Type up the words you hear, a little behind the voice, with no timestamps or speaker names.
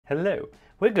Hello,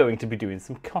 we're going to be doing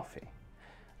some coffee.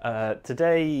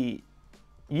 Today,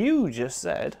 you just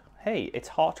said, hey, it's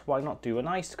hot, why not do an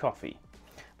iced coffee?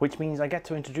 Which means I get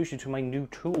to introduce you to my new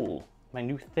tool, my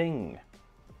new thing.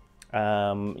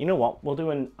 You know what, we'll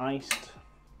do an iced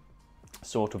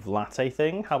sort of latte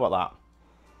thing. How about that?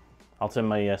 I'll turn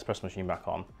my espresso machine back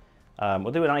on.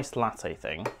 We'll do an iced latte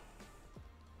thing.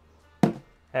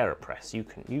 AeroPress,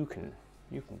 you can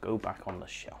go back on the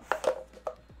shelf.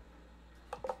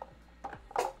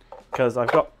 Because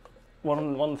I've got one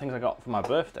of the things I got for my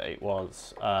birthday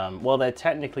was well, they're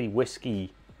technically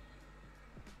whiskey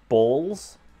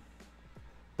balls.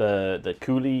 The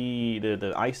coolie,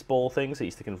 the ice ball things that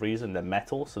you stick in the freezer, and they're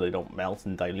metal, so they don't melt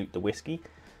and dilute the whiskey.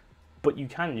 But you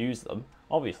can use them,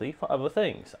 obviously, for other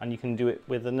things, and you can do it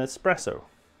with an espresso.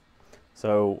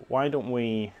 So why don't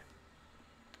we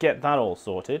get that all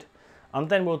sorted, and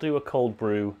then we'll do a cold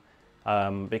brew,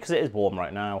 because it is warm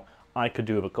right now. I could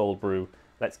do a cold brew.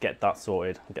 Let's get that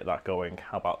sorted and get that going.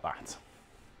 How about that?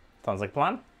 Sounds like a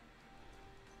plan?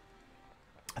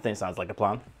 I think it sounds like a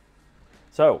plan.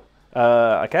 So,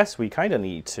 I guess we kind of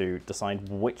need to decide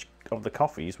which of the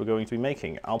coffees we're going to be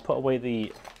making. I'll put away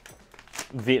the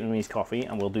Vietnamese coffee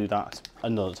and we'll do that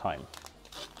another time.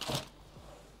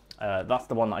 That's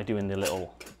the one that I do in the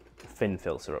little fin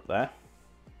filter up there.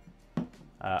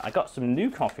 I got some new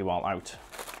coffee while out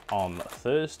on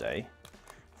Thursday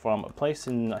from a place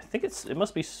in, I think it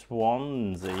must be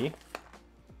Swansea.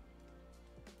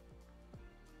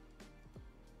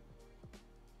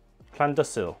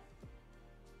 Llandyssil.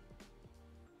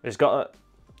 It's got a,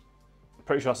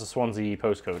 pretty sure that's a Swansea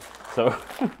postcode. So,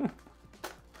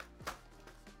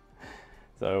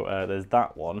 there's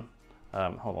that one.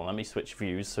 Hold on, let me switch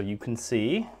views so you can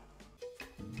see.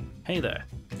 Hey there,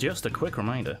 just a quick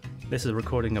reminder. This is a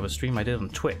recording of a stream I did on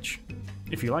Twitch.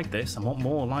 If you like this and want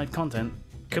more live content,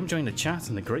 come join the chat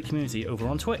and the great community over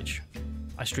on Twitch.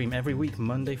 I stream every week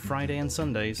Monday, Friday and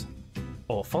Sundays.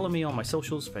 Or follow me on my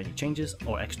socials for any changes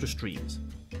or extra streams.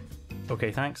 Okay,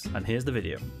 thanks, and here's the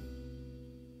video.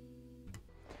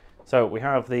 So we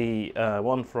have the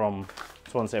one from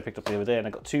Swansea I picked up the other day, and I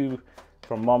got two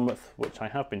from Monmouth, which I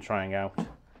have been trying out.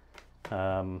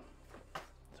 So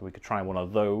we could try one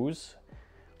of those.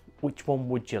 Which one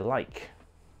would you like?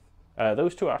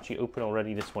 Those two are actually open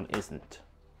already, this one isn't.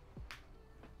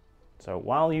 So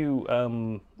while you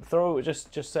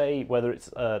just say whether it's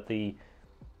the,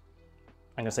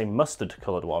 I'm gonna say mustard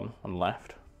coloured one on the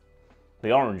left,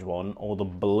 the orange one, or the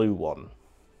blue one.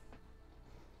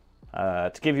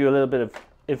 To give you a little bit of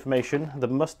information, the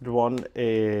mustard one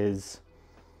is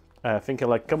Finca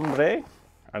La Cumbre,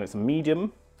 and it's a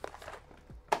medium.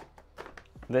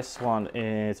 This one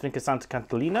is Finca Santa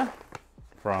Catalina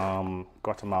from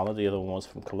Guatemala, the other one was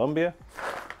from Colombia.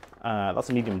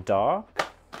 That's a medium dark.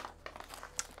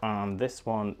 And this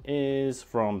one is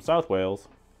from South Wales.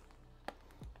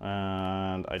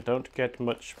 And I don't get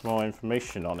much more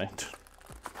information on it.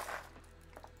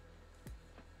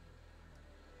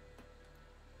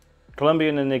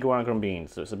 Colombian and Nicaraguan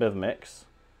beans, so it's a bit of a mix.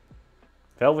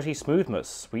 Velvety smoothness,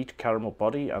 sweet caramel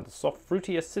body, and soft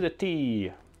fruity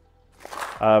acidity.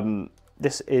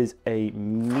 This is a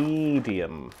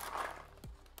medium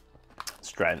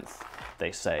strength,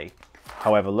 they say.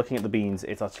 However, looking at the beans,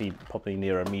 it's actually probably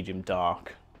near a medium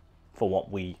dark for what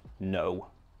we know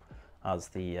as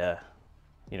the,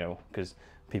 you know, because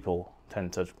people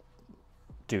tend to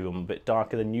do them a bit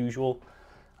darker than usual.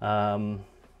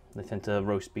 They tend to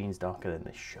roast beans darker than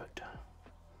they should.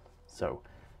 So,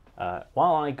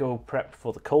 while I go prep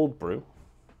for the cold brew,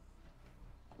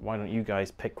 why don't you guys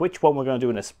pick which one we're going to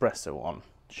do an espresso on?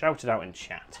 Shout it out in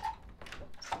chat.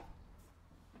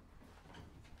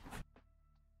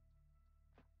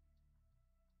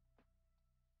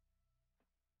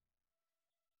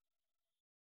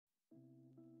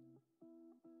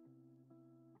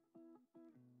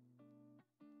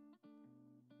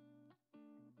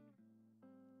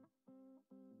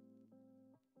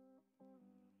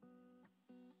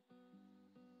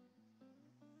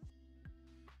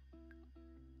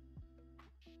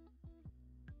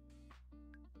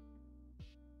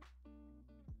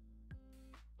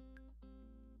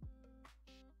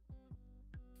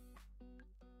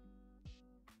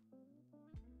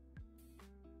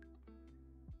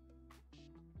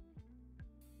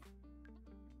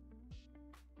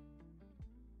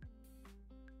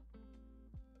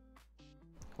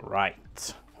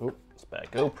 Right. Oh, spare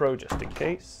GoPro just in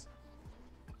case.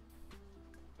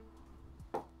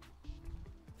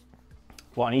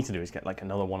 What I need to do is get like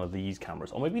another one of these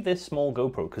cameras, or maybe this small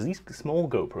GoPro, because these small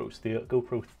GoPros, the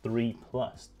GoPro 3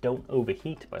 Plus, don't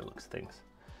overheat by the looks of things.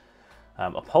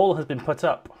 A poll has been put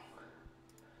up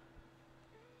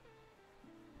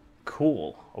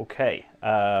Cool. Okay.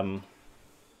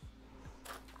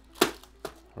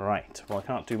 Right. Well, I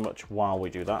can't do much while we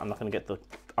do that. I'm not going to get the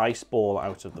ice ball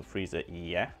out of the freezer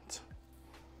yet,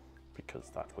 because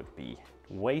that would be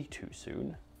way too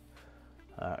soon.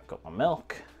 Got my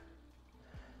milk.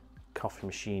 Coffee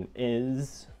machine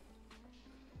is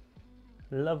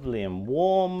lovely and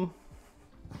warm.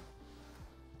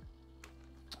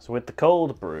 So with the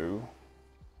cold brew,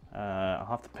 I'll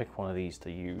have to pick one of these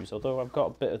to use, although I've got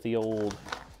a bit of the old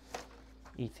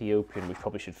Ethiopian we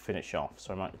probably should finish off,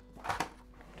 so I might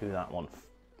do that one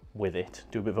with it,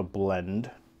 do a bit of a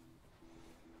blend.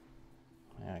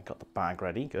 Yeah, got the bag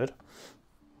ready, good.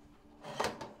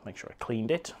 Make sure I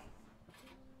cleaned it.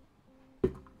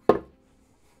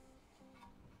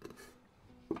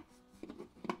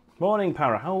 Morning,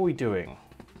 Para, how are we doing?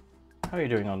 How are you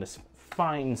doing on this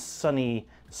fine sunny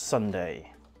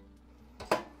Sunday?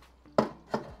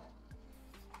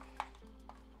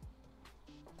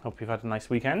 Hope you've had a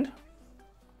nice weekend.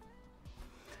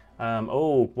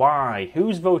 Oh, why?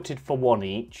 Who's voted for one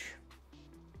each?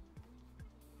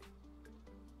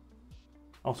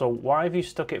 Also, why have you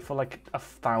stuck it for like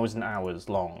 1,000 hours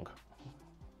long?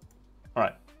 All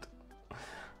right.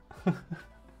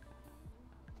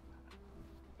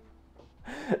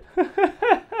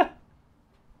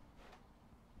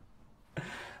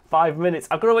 5 minutes.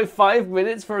 I've got to wait 5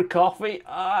 minutes for a coffee.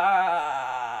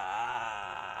 Ah!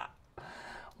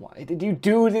 Why did you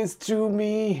do this to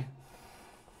me?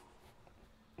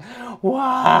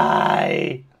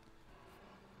 Why?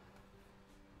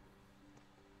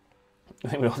 I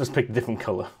think we all just picked a different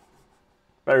colour.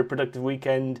 Very productive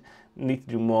weekend. Need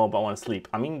to do more, but I want to sleep.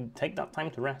 I mean, take that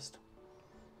time to rest.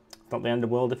 It's not the end of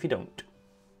the world if you don't.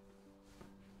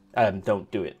 Don't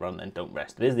do it rather than don't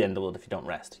rest. It is the end of the world if you don't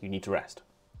rest. You need to rest.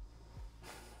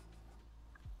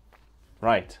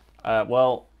 Right.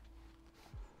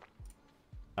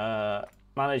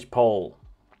 Manage poll.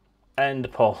 End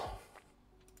poll.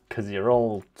 Because you're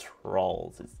all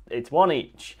trolls. It's one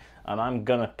each. And I'm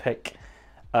going to pick...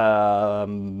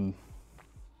 I'm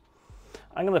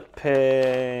going to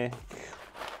pick...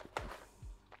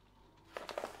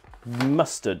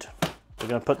 mustard. We're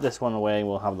going to put this one away.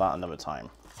 We'll have that another time.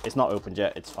 It's not opened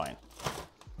yet. It's fine.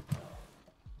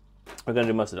 We're going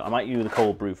to do mustard. I might use the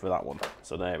cold brew for that one.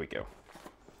 So there we go.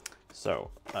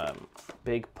 So,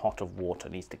 big pot of water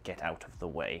needs to get out of the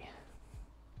way.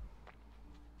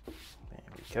 There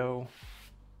we go.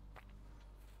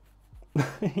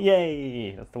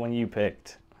 Yay! That's the one you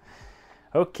picked.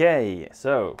 Okay,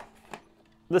 so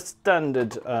the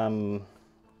standard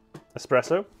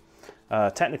espresso.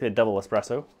 Technically a double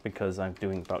espresso because I'm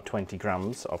doing about 20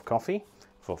 grams of coffee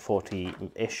for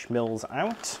 40-ish mils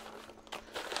out.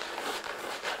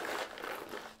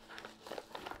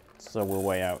 So we'll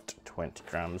weigh out 20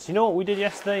 grams. You know what we did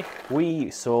yesterday?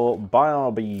 We saw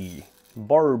Barbie.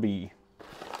 The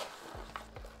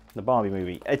Barbie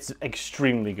movie. It's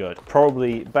extremely good.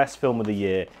 Probably best film of the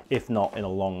year, if not in a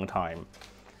long time.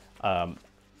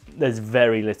 There's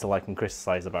very little I can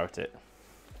criticize about it.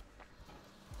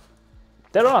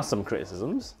 There are some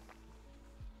criticisms,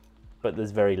 but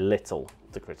there's very little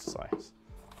to criticize.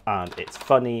 And it's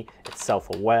funny, it's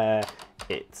self-aware,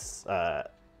 it's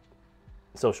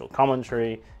social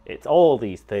commentary, it's all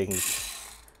these things.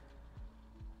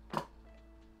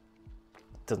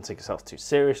 It doesn't take itself too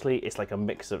seriously. It's like a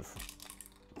mix of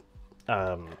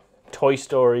Toy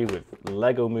Story with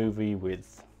Lego Movie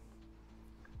with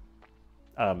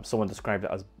someone described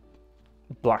it as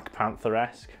Black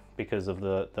Panther-esque because of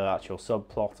the actual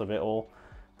subplot of it all.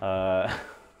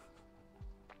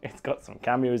 It's got some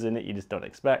cameos in it you just don't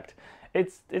expect.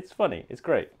 It's funny, it's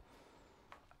great.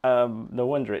 No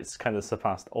wonder it's kind of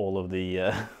surpassed all of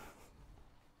the...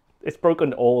 it's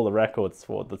broken all the records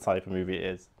for the type of movie it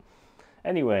is.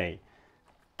 Anyway,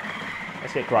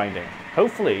 let's get grinding.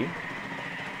 Hopefully,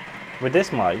 with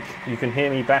this mic, you can hear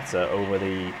me better over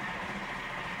the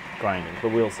grinding,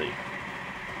 but we'll see.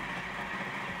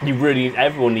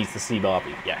 Everyone needs to see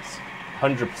Barbie, yes.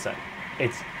 100%.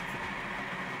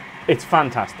 It's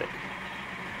fantastic.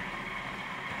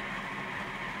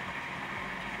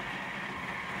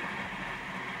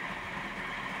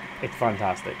 It's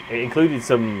fantastic. It included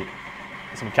some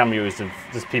cameos of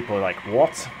just people like,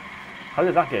 what? How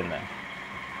did that get in there?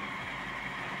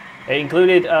 It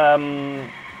included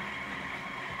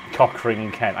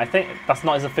Cockring Ken. I think that's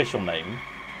not his official name.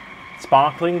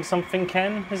 Sparkling something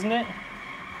Ken, isn't it?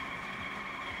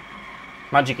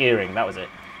 Magic Earring, that was it.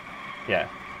 Yeah.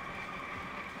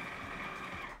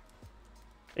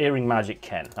 Earring Magic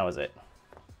Ken, that was it.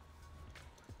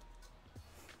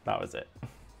 That was it.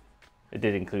 It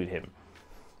did include him.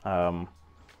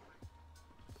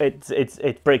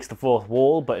 it breaks the fourth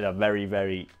wall, but in a very,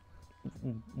 very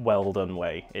well done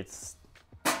way. It's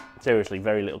seriously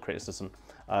very little criticism.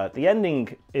 The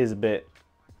ending is a bit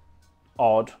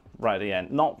odd right at the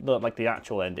end. Not like the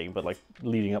actual ending, but like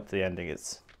leading up to the ending.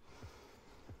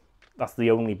 That's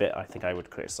the only bit I think I would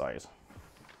criticize.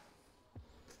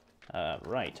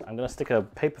 Right, I'm going to stick a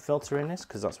paper filter in this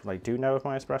because that's what I do now with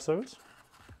my espressos.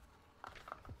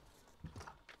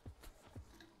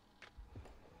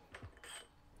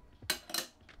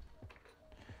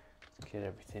 Let's get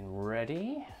everything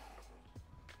ready.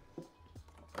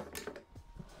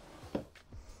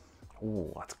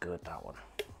 Ooh, that's good, that one.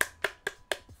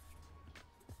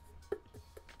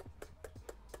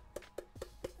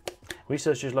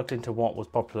 Researchers looked into what was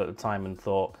popular at the time and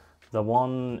thought, the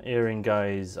one earring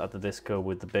guys at the disco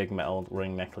with the big metal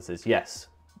ring necklaces. Yes,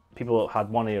 people had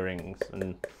one earrings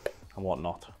and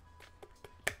whatnot.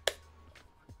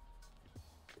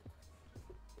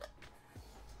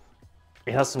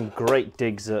 It has some great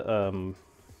digs at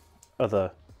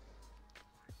other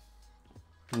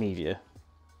media,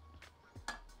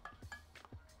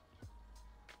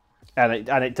 and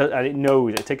it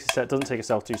knows it doesn't take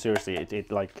itself too seriously.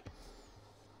 It like.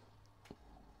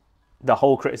 The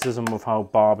whole criticism of how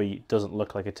Barbie doesn't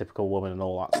look like a typical woman and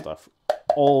all that stuff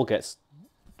all gets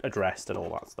addressed and all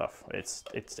that stuff. It's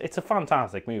a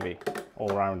fantastic movie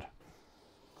all around.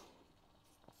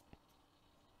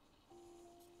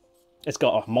 It's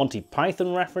got a Monty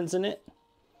Python reference in it.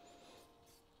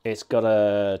 It's got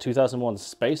a 2001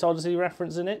 Space Odyssey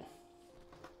reference in it.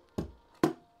 It's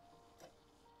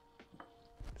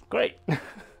great.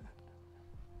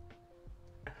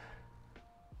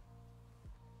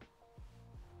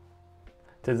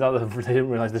 Turns out that they didn't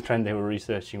realise the trend they were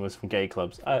researching was from gay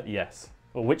clubs. Yes.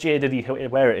 Well, which year did he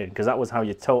wear it in? Because that was how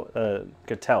you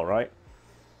could tell, right?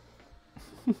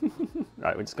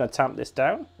 Right, we're just going to tamp this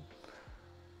down.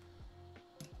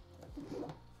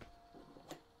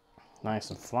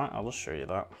 Nice and flat, I'll just show you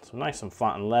that. So nice and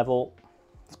flat and level.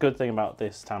 The good thing about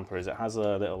this tamper is it has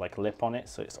a little like lip on it,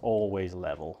 so it's always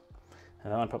level.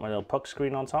 And then I put my little puck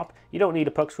screen on top. You don't need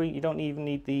a puck screen, you don't even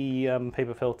need the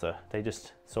paper filter. They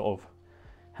just sort of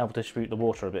help distribute the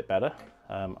water a bit better.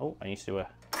 Oh, I need to do a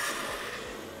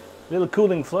little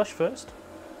cooling flush first.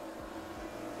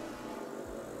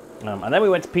 And then we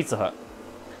went to Pizza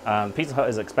Hut. Pizza Hut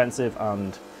is expensive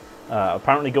and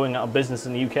apparently going out of business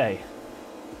in the UK.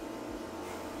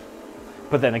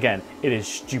 But then again, it is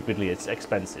stupidly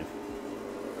expensive.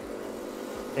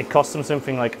 It costs them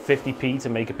something like 50p to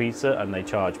make a pizza and they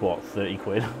charge, what, 30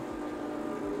 quid?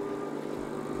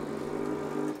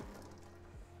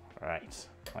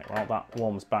 Right, while that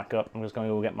warms back up, I'm just going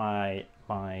to go get my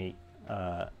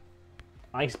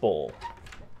ice ball.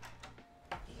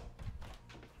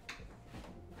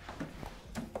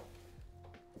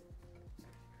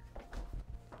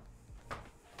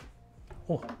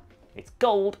 Oh, it's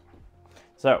gold.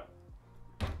 So,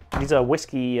 these are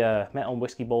whiskey, metal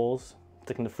whiskey balls.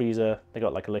 Stick in the freezer. They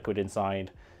got like a liquid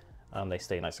inside. They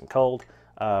stay nice and cold.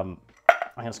 I'm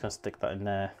just gonna stick that in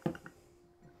there, and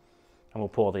we'll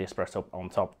pour the espresso on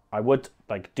top. I would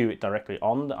like do it directly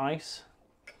on the ice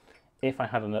if I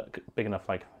had a big enough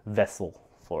like vessel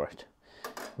for it,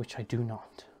 which I do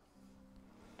not.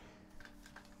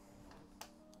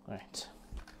 Right,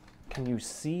 can you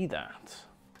see that?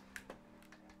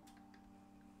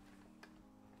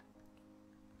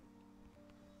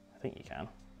 I think you can.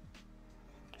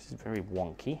 This is very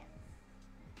wonky.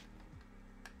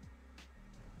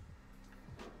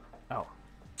 Oh,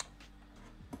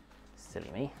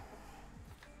 silly me.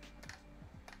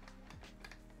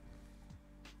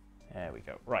 There we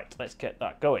go. Right, let's get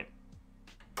that going.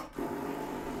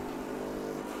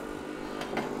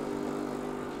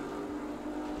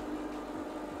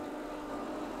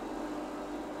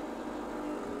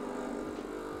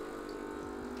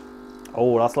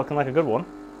 Oh, that's looking like a good one.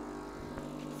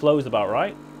 Flow's about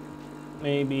right.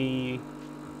 Maybe,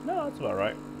 no, that's about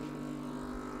right.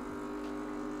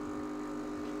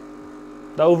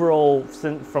 The overall,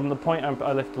 from the point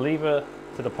I lift the lever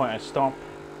to the point I stop,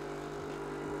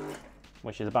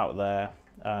 which is about there,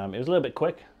 it was a little bit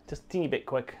quick, just a teeny bit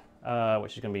quick,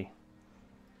 which is going to be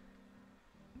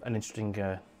an interesting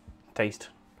taste.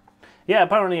 Yeah,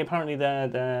 apparently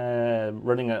they're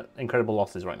running at incredible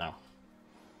losses right now.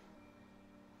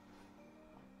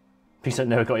 Pizza Hut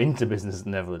never got into business in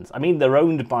the Netherlands. I mean, they're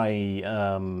owned by...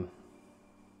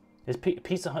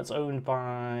 Pizza Hut's owned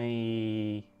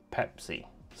by Pepsi,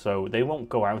 so they won't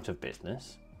go out of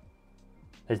business.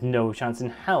 There's no chance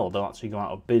in hell they'll actually go out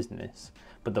of business.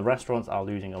 But the restaurants are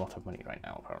losing a lot of money right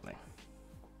now, apparently.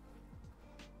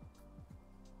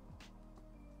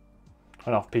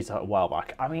 went off Pizza Hut a while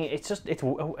back. I mean, it's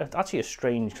actually a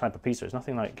strange type of pizza. It's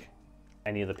nothing like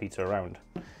any other pizza around.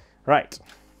 Right.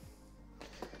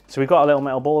 So we've got a little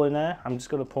metal ball in there. I'm just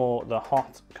going to pour the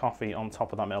hot coffee on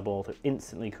top of that metal ball to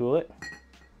instantly cool it.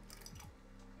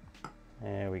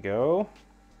 There we go.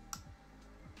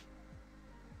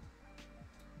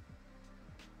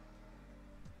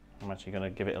 I'm actually going to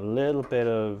give it a little bit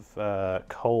of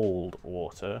cold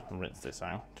water and rinse this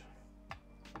out.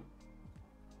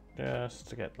 Just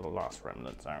to get the last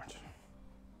remnants out.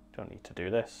 Don't need to do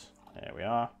this. There we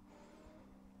are.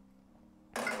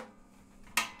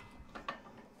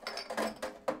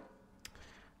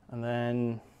 And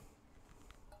then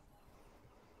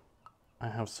I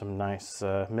have some nice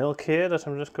milk here that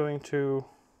I'm just going to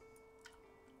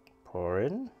pour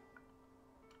in.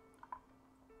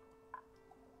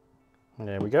 And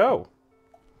there we go.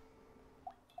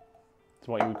 It's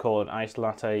what you would call an iced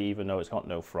latte, even though it's got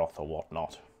no froth or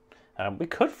whatnot. We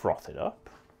could froth it up.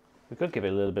 We could give it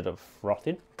a little bit of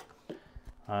frothing.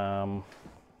 Let's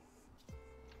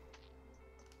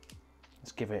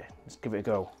give it a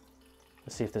go.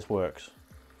 Let's see if this works.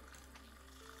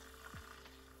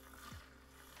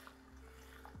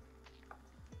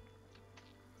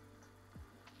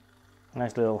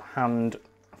 Nice little hand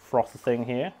froth thing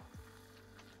here.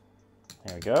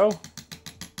 There we go.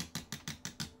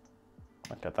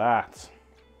 Look at that.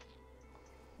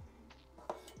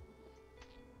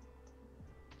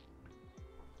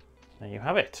 There you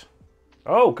have it.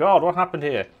 Oh God, what happened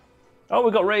here? Oh,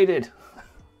 we got raided.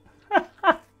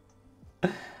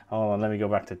 Hold on, let me go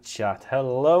back to chat.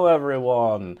 Hello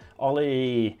everyone.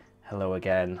 Ollie, hello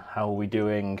again. How are we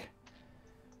doing?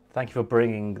 Thank you for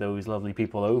bringing those lovely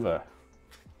people over.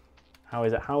 How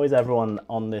is it? How is everyone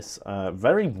on this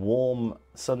very warm,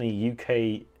 sunny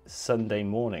UK Sunday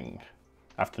morning?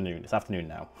 Afternoon. It's afternoon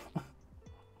now.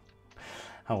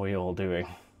 How are we all doing?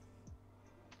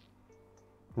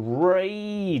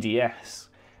 Raid, yes.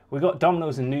 We got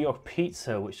Domino's and New York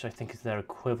Pizza, which I think is their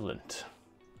equivalent.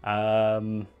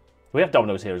 We have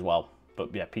Domino's here as well,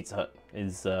 but yeah, Pizza Hut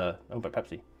is owned by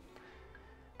Pepsi.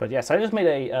 But yes, I just made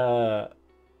a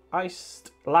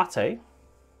iced latte,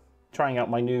 trying out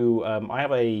my new, I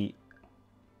have a,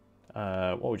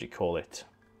 what would you call it?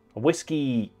 A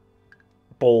whiskey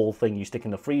ball thing you stick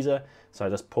in the freezer. So I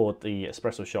just poured the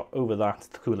espresso shot over that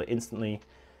to cool it instantly.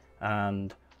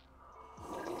 And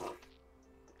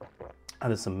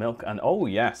added some milk, and oh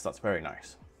yes, that's very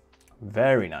nice.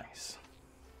 Very nice.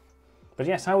 But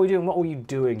yes, how are we doing? What were you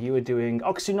doing? You were doing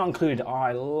oxygen not included. Oh,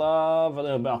 I love a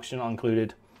little bit of oxygen not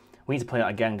included. We need to play that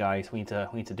again, guys. We need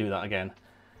to do that again.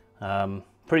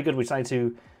 Pretty good. We decided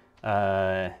to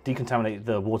decontaminate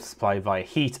the water supply via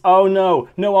heat. Oh no,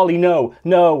 no, Ollie, no,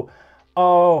 no.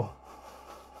 Oh.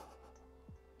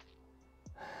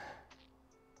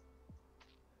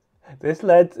 This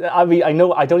led. I mean, I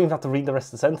know. I don't even have to read the rest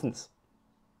of the sentence.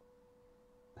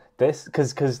 This,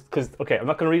 because okay, I'm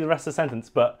not going to read the rest of the sentence,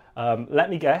 but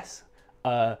let me guess.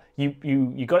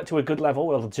 You got it to a good level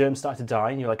where the germs started to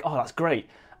die, and you're like, oh, that's great.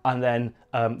 And then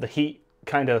the heat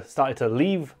kind of started to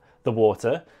leave the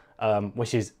water,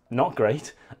 which is not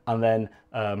great. And then,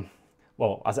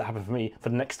 well, as it happened for me, for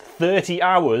the next 30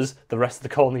 hours, the rest of the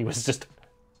colony was just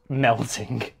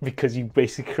melting because you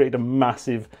basically create a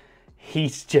massive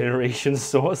heat generation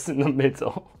source in the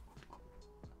middle.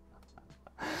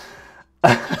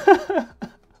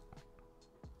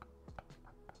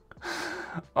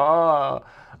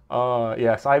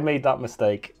 Yes, I made that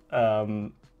mistake. I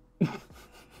mean,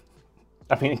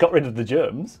 it got rid of the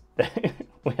germs.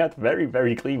 We had very,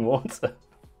 very clean water.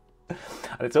 And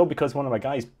it's all because one of my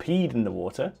guys peed in the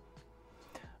water.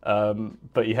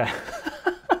 But yeah.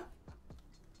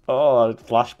 Oh,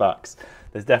 flashbacks.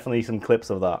 There's definitely some clips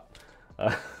of that.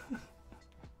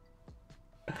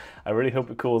 I really hope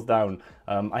it cools down.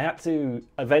 I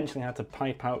eventually had to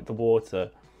pipe out the water.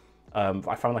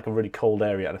 I found like a really cold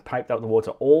area and I piped out the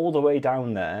water all the way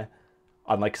down there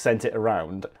and like sent it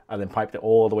around and then piped it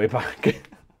all the way back.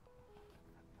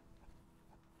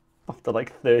 After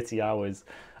like 30 hours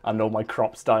and all my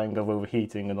crops dying of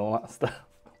overheating and all that stuff.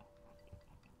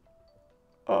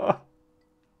 Oh.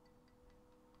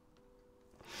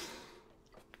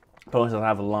 Plus I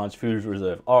have a large food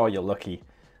reserve. Oh, you're lucky.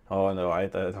 Oh no, I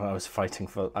was fighting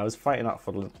that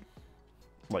for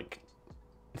like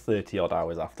 30 odd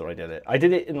hours after I did it. I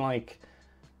did it in like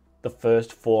the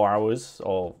first 4 hours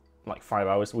or like 5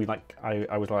 hours.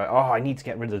 I was like, oh, I need to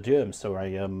get rid of the germs, so I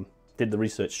did the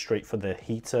research straight for the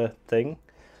heater thing.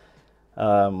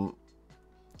 And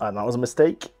that was a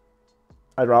mistake.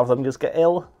 I'd rather them just get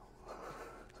ill.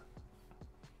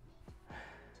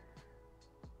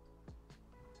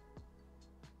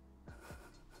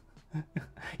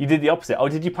 You did the opposite. Oh,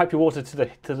 did you pipe your water to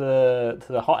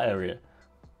the hot area?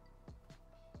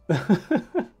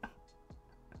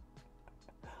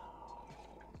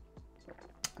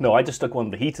 No, I just stuck one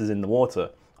of the heaters in the water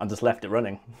and just left it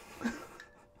running.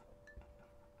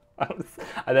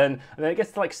 And then it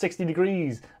gets to like 60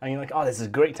 degrees and you're like, oh, this is a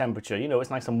great temperature. You know, it's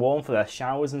nice and warm for their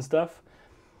showers and stuff.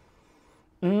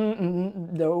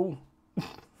 No.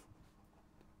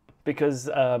 Because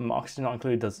oxygen not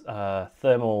included does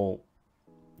thermal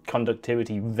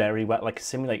conductivity very well, like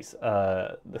simulates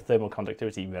the thermal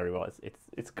conductivity very well.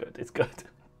 It's good. It's good.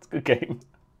 It's a good game.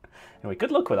 Anyway, good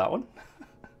luck with that one.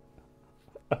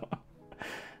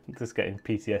 I'm just getting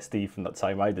PTSD from that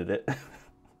time I did it.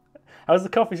 How's the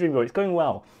coffee stream going? It's going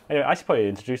well. Anyway, I should probably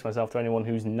introduce myself to anyone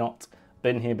who's not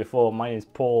been here before. My name is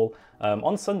Paul.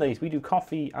 On Sundays we do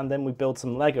coffee and then we build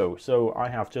some Lego. So I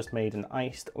have just made an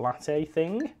iced latte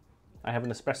thing. I have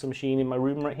an espresso machine in my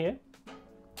room right here.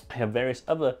 I have various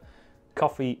other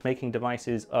coffee making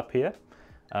devices up here.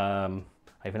 I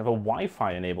even have a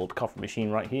Wi-Fi enabled coffee machine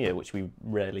right here, which we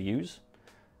rarely use.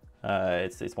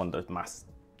 It's one of those mass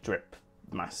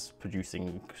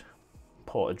producing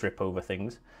porter drip over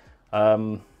things.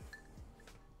 Yeah.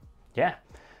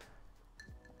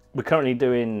 We're currently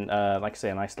doing, like I say,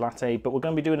 an iced latte, but we're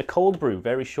going to be doing a cold brew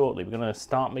very shortly. We're going to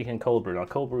start making cold brew. Now,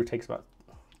 cold brew takes about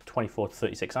 24 to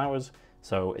 36 hours,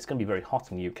 so it's going to be very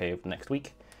hot in the UK over the next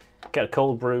week. Get a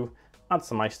cold brew, add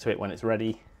some ice to it when it's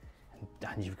ready,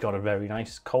 and you've got a very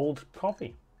nice cold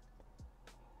coffee.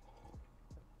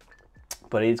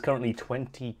 But it's currently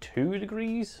 22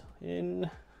 degrees in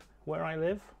where I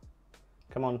live.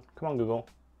 Come on, Google.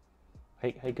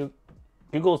 Hey,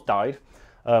 Google's died,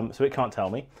 so it can't tell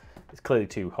me. It's clearly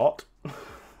too hot. Is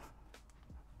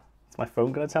my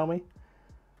phone gonna tell me?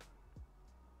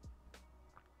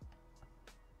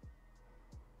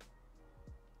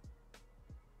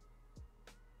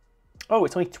 Oh,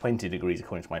 it's only 20 degrees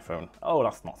according to my phone. Oh,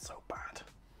 that's not so bad.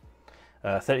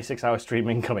 36-hour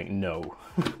streaming coming, no.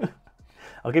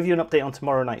 I'll give you an update on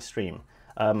tomorrow night's stream.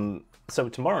 So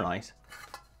tomorrow night,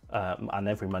 and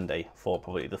every Monday for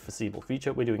probably the foreseeable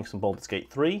future, we're doing some Baldur's Gate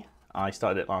 3. I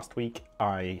started it last week.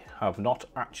 I have not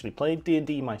actually played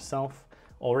D&D myself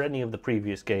or any of the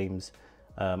previous games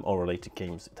or related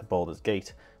games to Baldur's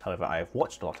Gate. However, I have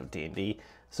watched a lot of D&D.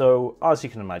 So as you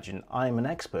can imagine, I'm an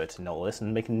expert in all this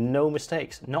and making no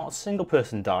mistakes. Not a single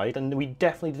person died, and we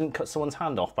definitely didn't cut someone's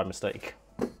hand off by mistake.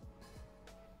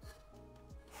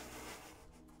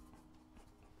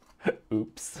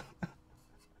 Oops.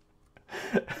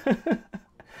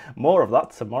 More of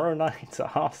that tomorrow night at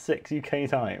 6:30 UK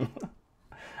time.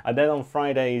 And then on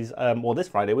Fridays, well, this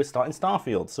Friday we're starting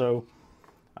Starfield, so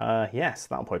yes,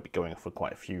 that'll probably be going for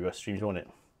quite a few streams, won't it?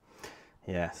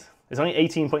 Yes. It's only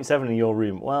 18.7 in your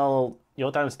room. Well,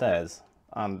 you're downstairs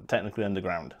and technically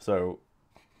underground, so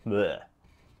bleh.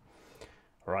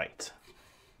 Right.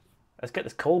 Let's get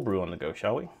this cold brew on the go,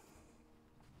 shall we?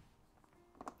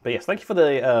 But yes, thank you for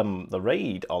the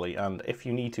raid, Ollie, and if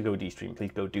you need to go de-stream,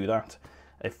 please go do that.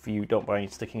 If you don't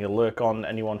mind sticking a lurk on,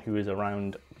 anyone who is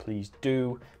around, please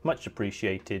do. Much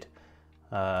appreciated.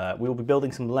 We'll be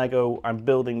building some Lego. I'm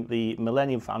building the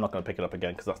Millennium Falcon. I'm not going to pick it up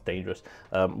again because that's dangerous.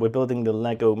 We're building the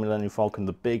Lego Millennium Falcon,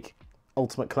 the big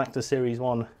Ultimate Collector Series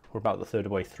one. We're about the third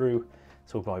way through,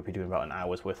 so we'll probably be doing about an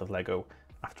hour's worth of Lego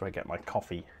after I get my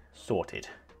coffee sorted.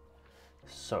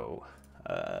 So,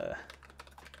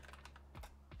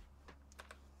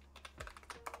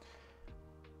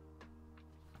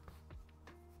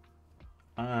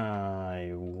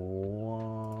 I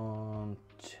want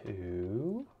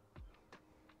to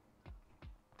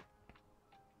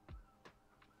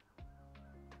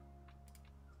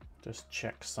just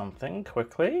check something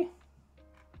quickly.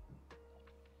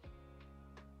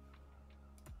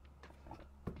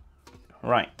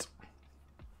 Right.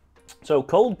 So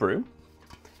cold brew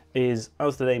is,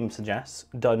 as the name suggests,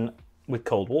 done with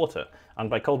cold water. And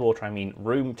by cold water, I mean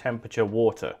room temperature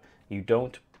water. You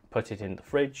don't put it in the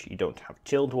fridge, you don't have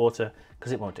chilled water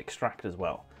because it won't extract as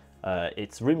well.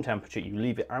 It's room temperature, you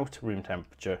leave it out room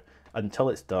temperature until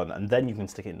it's done, and then you can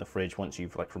stick it in the fridge once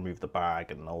you've like removed the bag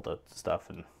and all the stuff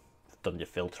and done your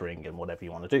filtering and whatever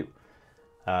you want to do.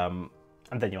 And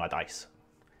then you add ice.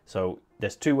 So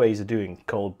there's two ways of doing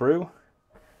cold brew.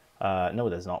 No,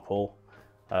 there's not, Paul.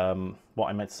 What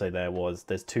I meant to say there was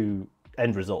there's two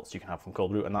end results you can have from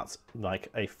cold brew, and that's like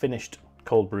a finished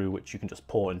cold brew which you can just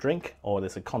pour and drink, or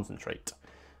there's a concentrate.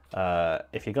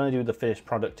 If you're going to do the finished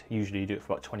product, usually you do it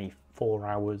for about 24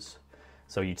 hours.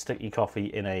 So you'd stick your coffee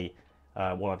in a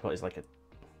what I've got is like a,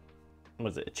 what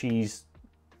is it, a cheese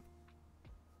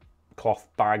cloth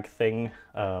bag thing.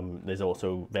 There's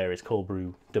also various cold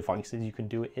brew devices you can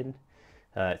do it in.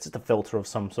 It's just a filter of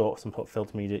some sort, some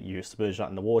filter media. You submerge that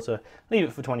in the water, leave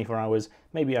it for 24 hours,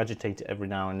 maybe agitate it every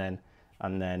now and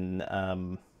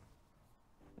then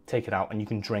take it out, and you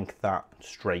can drink that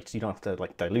straight. You don't have to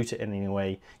like dilute it in any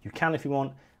way. You can if you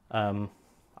want.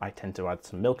 I tend to add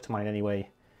some milk to mine anyway.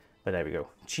 But there we go.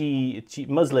 Cheese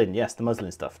muslin, yes, the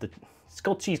muslin stuff. It's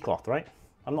called cheesecloth, right?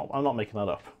 I'm not making that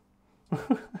up.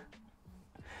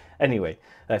 Anyway,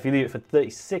 if you leave it for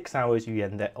 36 hours, you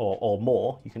get that, or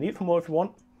more. You can leave it for more if you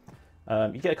want.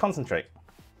 You get a concentrate,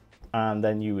 and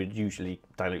then you would usually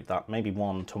dilute that, maybe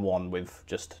 1-to-1 with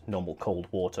just normal cold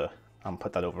water, and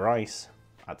put that over ice.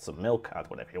 Add some milk, add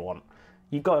whatever you want.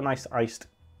 You've got a nice iced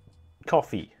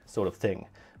coffee sort of thing.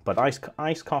 But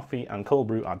iced coffee and cold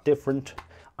brew are different.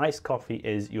 Iced coffee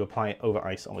is you apply it over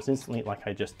ice almost instantly, like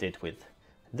I just did with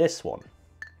this one,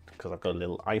 because I've got a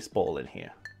little ice ball in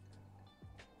here.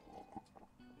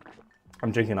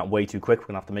 I'm drinking that way too quick. We're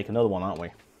gonna have to make another one, aren't we?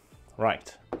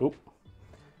 Right. Oop.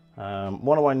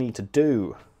 What do I need to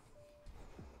do?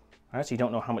 I actually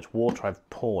don't know how much water I've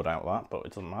poured out that, but it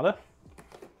doesn't matter.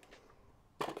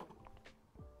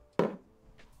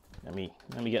 Let me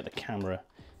get the camera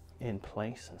in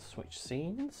place and switch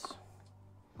scenes.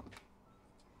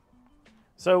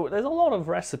 So there's a lot of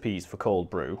recipes for cold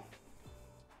brew,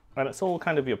 and it's all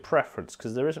kind of your preference,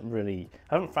 because there isn't really,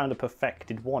 I haven't found a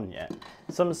perfected one yet.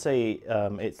 Some say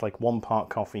it's like 1 part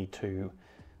coffee to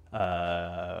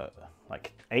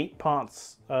like 8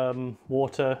 parts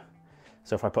water.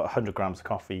 So if I put 100 grams of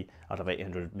coffee out of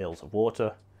 800 mils of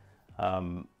water,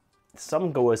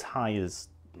 some go as high as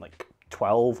like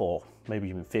 12 or maybe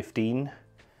even 15.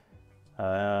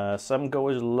 Some go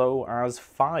as low as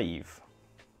 5.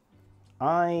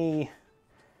 I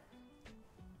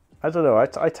don't know,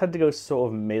 I tend to go sort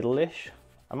of middle-ish.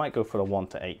 I might go for the 1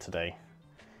 to 8 today.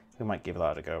 We might give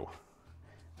that a go.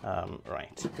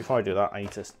 Right, before I do that, I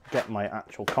need to get my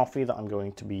actual coffee that I'm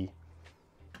going to be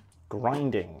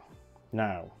grinding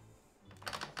now.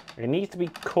 It needs to be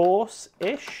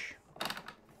coarse-ish.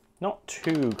 Not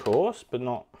too coarse, but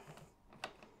not...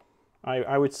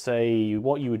 I would say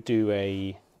what you would do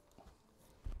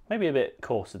maybe a bit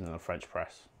coarser than a French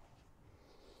press.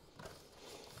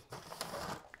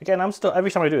 Again,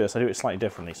 every time I do this, I do it slightly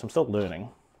differently, so I'm still learning.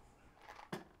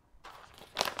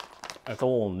 It's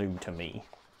all new to me.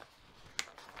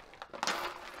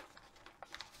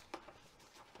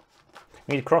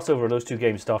 We need to cross over those two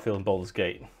games, Starfield and Baldur's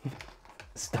Gate.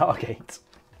 Stargate.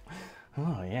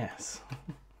 Oh, yes.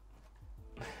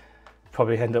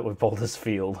 Probably end up with Baldur's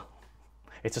Field.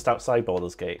 It's just outside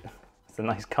Baldur's Gate. It's a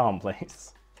nice calm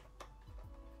place.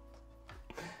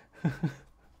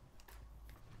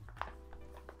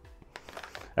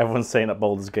 Everyone's saying that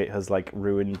Baldur's Gate has like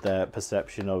ruined their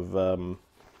perception of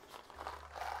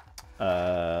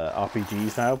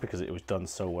RPGs now, because it was done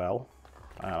so well.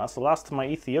 That's the last of my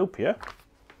Ethiopia.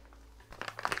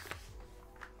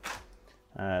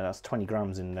 That's 20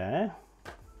 grams in there.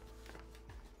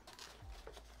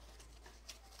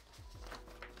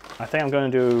 I think I'm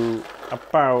going to do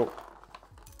about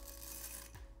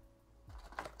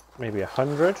maybe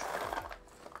 100.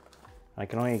 I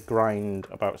can only grind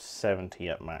about 70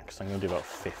 at max. I'm going to do about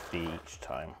 50 each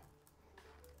time.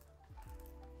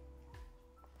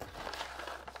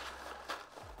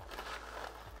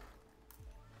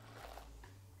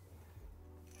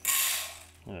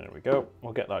 There we go.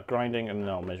 We'll get that grinding, and then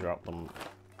I'll measure out the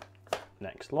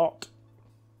next lot.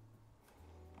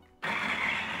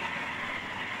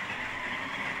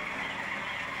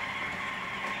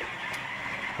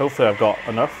 Hopefully I've got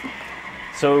enough.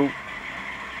 So,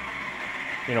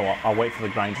 you know what, I'll wait for the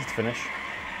grinders to finish.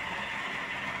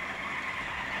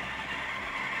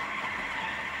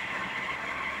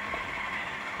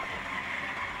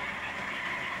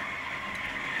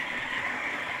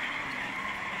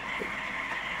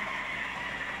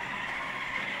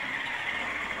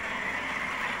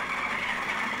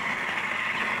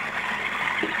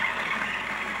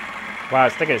 Wow,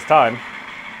 it's taking its time.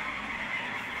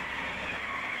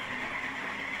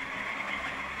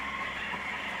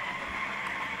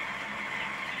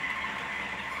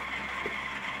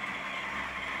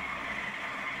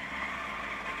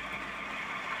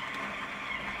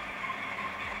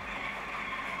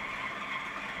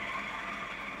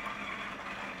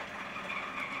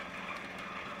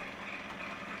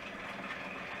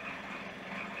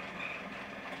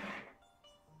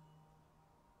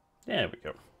 There we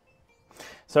go.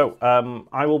 So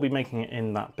I will be making it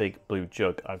in that big blue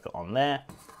jug I've got on there,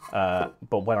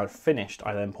 but when I've finished,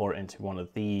 I then pour it into one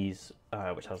of these,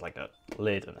 which has like a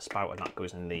lid and a spout, and that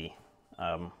goes in the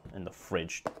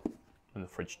fridge in the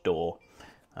fridge door.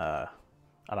 And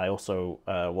I also,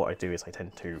 what I do is I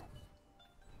tend to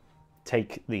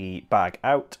take the bag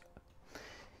out,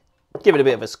 give it a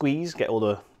bit of a squeeze, get all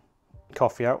the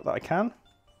coffee out that I can,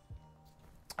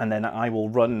 and then I will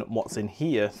run what's in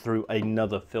here through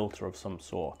another filter of some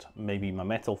sort, maybe my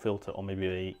metal filter or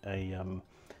maybe a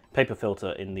paper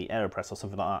filter in the AeroPress or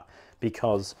something like that,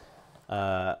 because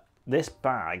this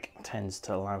bag tends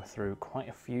to allow through quite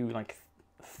a few like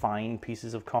fine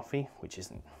pieces of coffee, which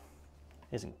isn't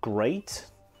great,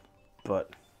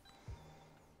 but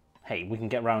hey, we can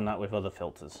get around that with other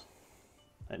filters.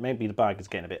 Maybe the bag is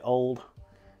getting a bit old,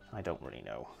 I don't really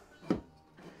know.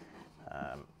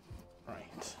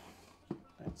 Right,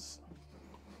 let's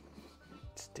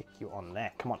stick you on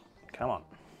there. Come on, come on.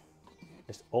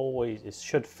 This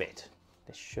should fit.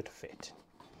 This should fit.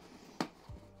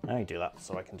 Let me do that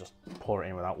so I can just pour it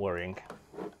in without worrying.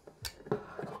 There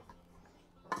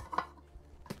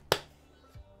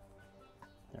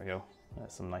we go.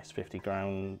 That's some nice 50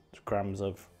 grams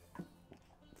of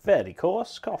fairly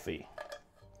coarse coffee.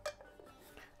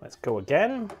 Let's go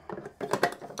again.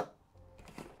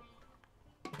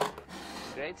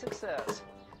 Great success.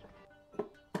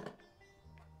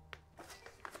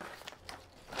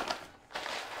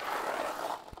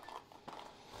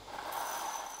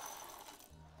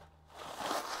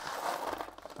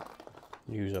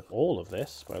 Use up all of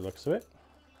this by the looks of it.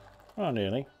 Oh,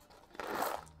 nearly.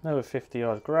 Another 50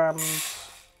 odd grams.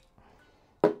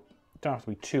 Don't have to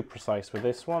be too precise with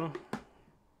this one.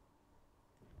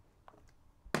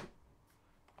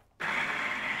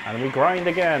 And we grind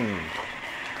again.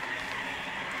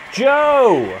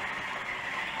 Joe!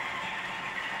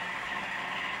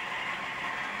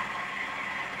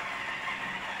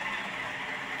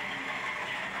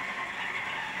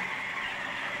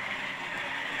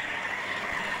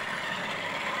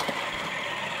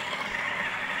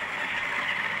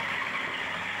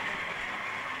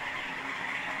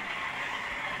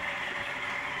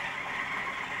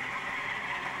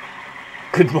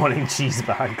 Good morning, cheese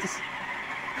bags.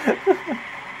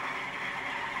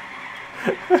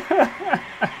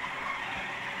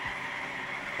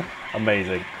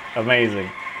 Amazing, amazing.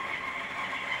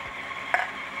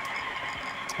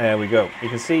 There we go. You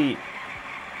can see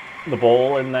the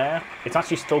ball in there. It's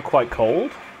actually still quite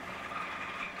cold.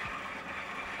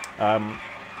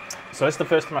 So it's the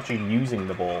first time actually using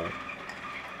the ball.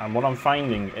 And what I'm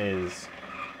finding is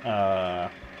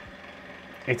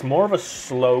it's more of a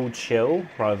slow chill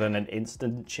rather than an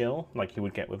instant chill like you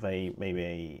would get with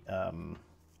maybe an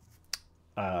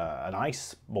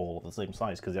ice ball of the same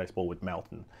size, because the ice ball would melt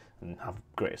and have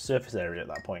greater surface area at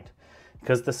that point.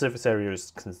 Because the surface area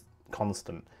is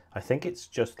constant, I think it's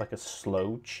just like a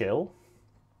slow chill.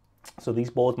 So these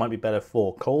balls might be better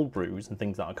for cold brews and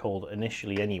things that are cold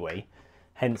initially anyway,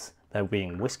 hence they're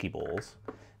being whiskey balls,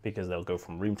 because they'll go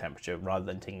from room temperature rather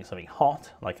than taking something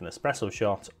hot like an espresso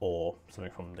shot or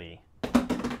something from the...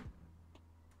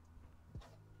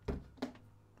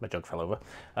 My jug fell over.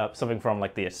 Something from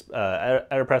like the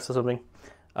AeroPress or something,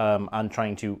 and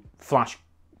trying to flash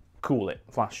cool it,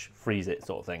 flash freeze it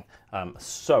sort of thing.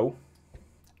 So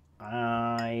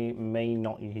I may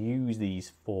not use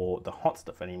these for the hot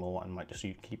stuff anymore and might just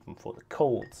keep them for the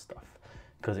cold stuff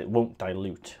because it won't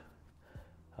dilute.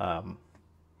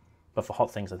 But for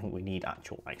hot things, I think we need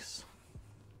actual ice.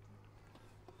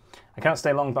 I can't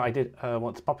stay long, but I did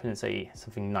want to pop in and say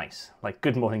something nice, like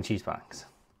good morning cheese bags.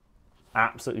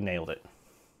 Absolutely nailed it.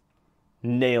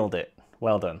 Nailed it.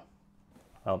 Well done.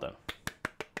 Well done.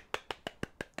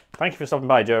 Thank you for stopping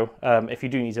by, Joe. If you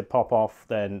do need to pop off,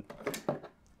 then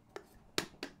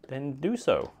do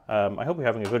so. I hope you're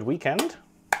having a good weekend.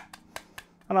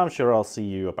 And I'm sure I'll see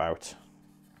you about.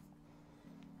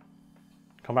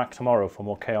 Come back tomorrow for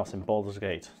more chaos in Baldur's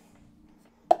Gate.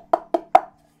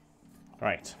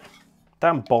 Right.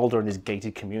 Damn Baldur and his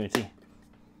gated community.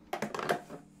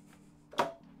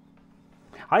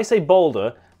 I say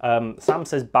Baldur, Sam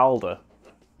says Baldur.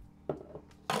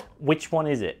 Which one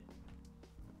is it?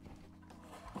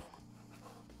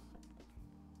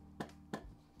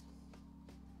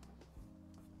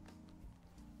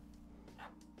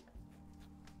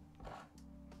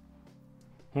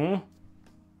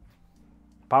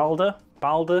 Baldur?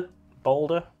 Baldur?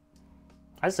 Boulder?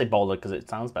 I say Baldur because it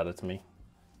sounds better to me.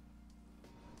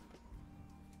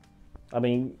 I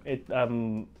mean,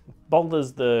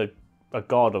 Baldur's a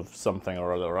god of something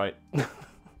or other, right?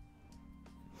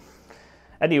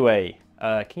 Anyway,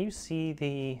 can you see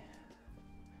the...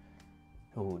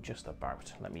 Oh, just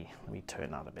about. Let me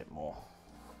turn that a bit more.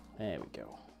 There we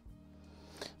go.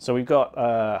 So we've got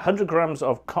 100 grams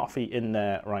of coffee in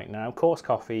there right now, coarse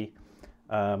coffee.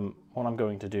 what I'm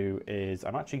going to do is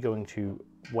I'm actually going to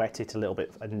wet it a little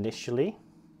bit initially,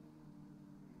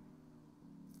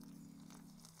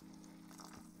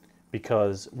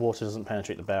 because water doesn't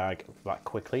penetrate the bag that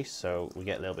quickly, so we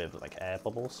get a little bit of like air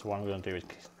bubbles. So what I'm going to do is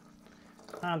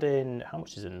add in, how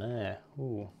much is in there?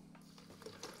 Ooh.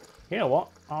 You know what?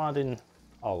 I'll add in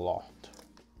a lot.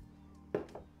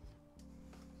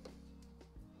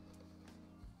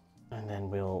 And then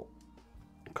we'll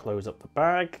close up the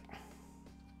bag.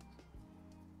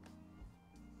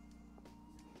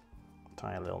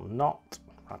 Tie a little knot,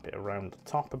 wrap it around the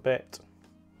top a bit.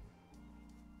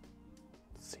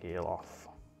 Seal off.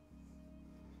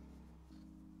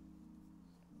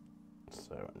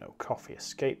 So no coffee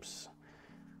escapes.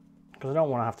 Because I don't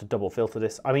want to have to double filter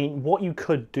this. I mean, what you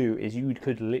could do is you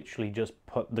could literally just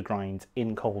put the grinds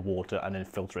in cold water and then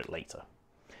filter it later.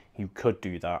 You could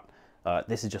do that.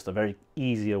 This is just a very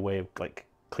easier way of like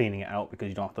cleaning it out, because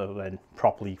you don't have to then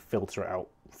properly filter it out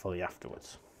fully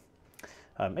afterwards.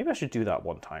 Maybe I should do that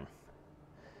one time.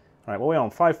 All right, what are we on?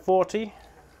 540.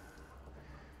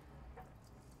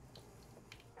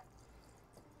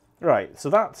 Right, so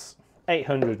that's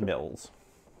 800 mils.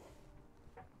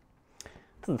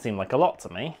 Doesn't seem like a lot to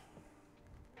me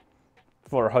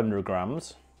for 100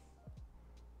 grams.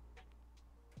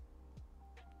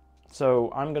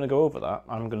 So I'm going to go over that.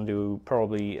 I'm going to do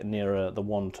probably nearer the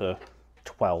 1 to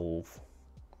 12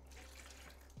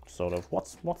 sort of.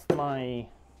 What can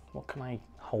I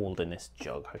hold in this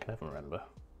jug? I can never remember.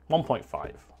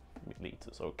 1.5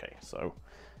 liters. Okay, so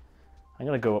I'm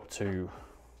going to go up to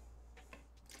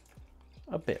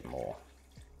a bit more.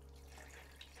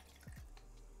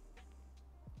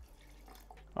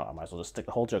 Oh, I might as well just stick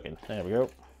the whole jug in. There we go.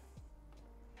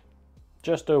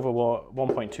 Just over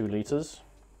 1.2 liters,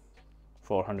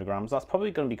 400 grams. That's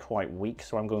probably going to be quite weak,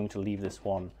 so I'm going to leave this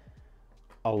one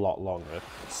a lot longer.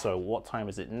 So what time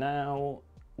is it now?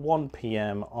 1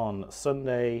 p.m. on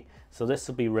Sunday. So this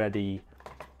will be ready.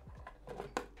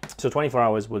 So 24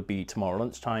 hours would be tomorrow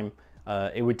lunchtime.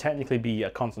 It would technically be a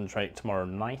concentrate tomorrow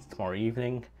night, tomorrow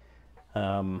evening.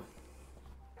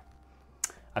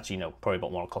 Actually, no, probably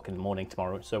about 1 o'clock in the morning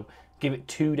tomorrow. So give it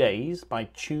 2 days. By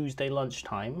Tuesday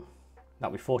lunchtime,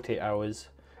 that'll be 48 hours.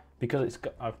 Because it's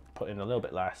got, I've put in a little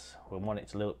bit less. We want it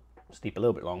to steep a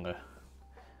little bit longer.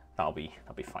 That'll be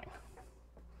fine.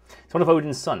 It's one of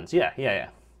Odin's sons. Yeah.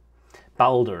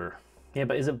 Balder. Yeah,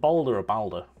 but is it Balder or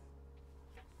Balder?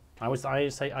 I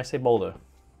say Balder.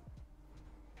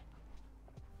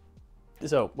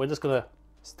 So we're just gonna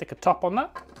stick a top on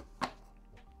that.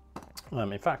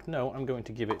 In fact, no, I'm going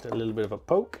to give it a little bit of a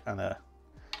poke and a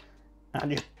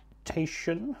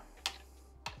agitation,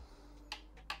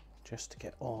 just to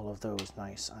get all of those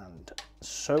nice and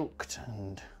soaked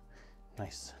and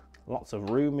nice, lots of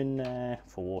room in there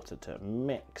for water to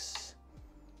mix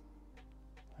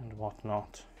and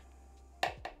whatnot.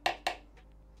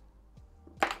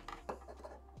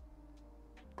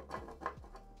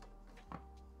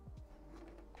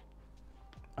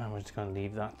 And we're just going to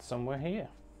leave that somewhere here,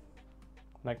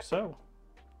 like so.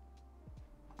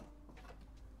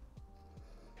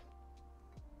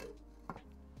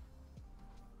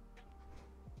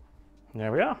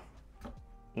 There we are.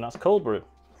 And that's cold brew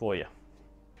for you.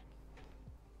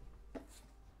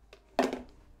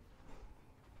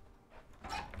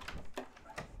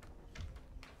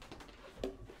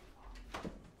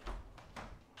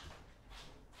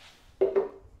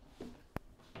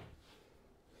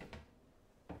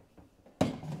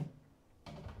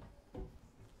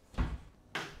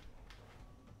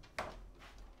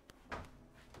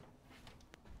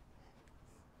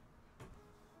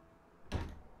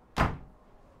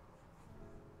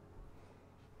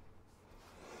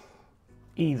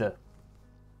 Either.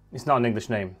 It's not an English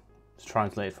name. It's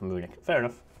translated from Munich. Fair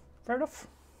enough. Fair enough.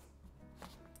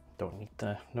 Don't need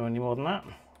to know any more than that.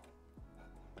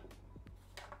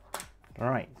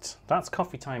 Right, that's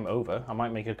coffee time over. I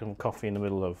might make a cup of coffee in the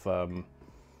middle of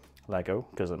Lego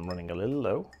because I'm running a little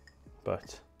low,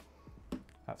 but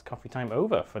that's coffee time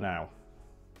over for now.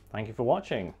 Thank you for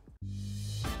watching.